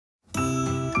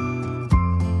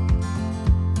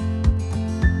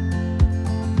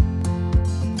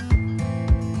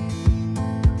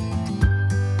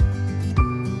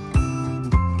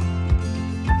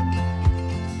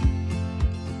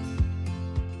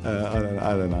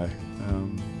I don't know.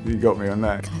 You got me on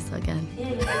that. Can I start again?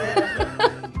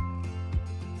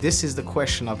 This is the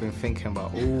question I've been thinking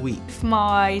about all week. If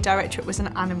my directorate was an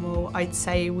animal, I'd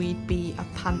say we'd be a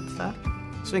panther.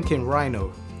 I was thinking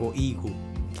rhino or eagle.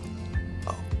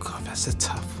 Oh God, that's a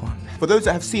tough one. For those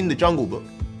that have seen The Jungle Book,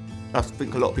 I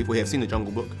think a lot of people here have seen The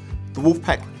Jungle Book, the wolf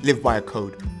pack live by a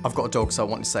code. I've got a dog, so I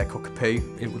want to say a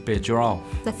cockapoo. It would be a giraffe.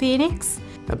 The phoenix?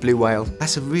 A blue whale.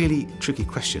 That's a really tricky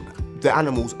question. The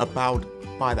animals are bound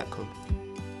by that code.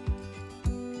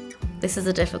 This is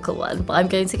a difficult one, but I'm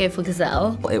going to go for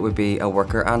gazelle. It would be a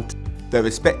worker ant. They're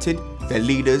respected, they're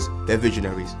leaders, they're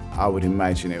visionaries. I would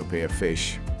imagine it would be a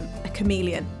fish. A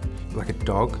chameleon. Like a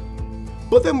dog.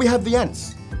 But then we have the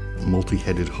ants.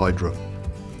 Multi-headed hydra.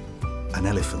 And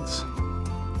elephants.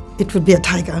 It would be a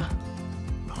tiger.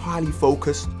 Highly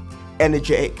focused,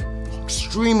 energetic,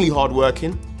 extremely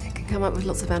hardworking. It can come up with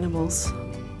lots of animals,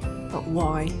 but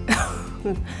why?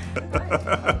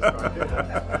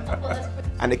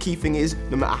 And the key thing is,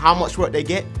 no matter how much work they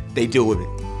get, they deal with it.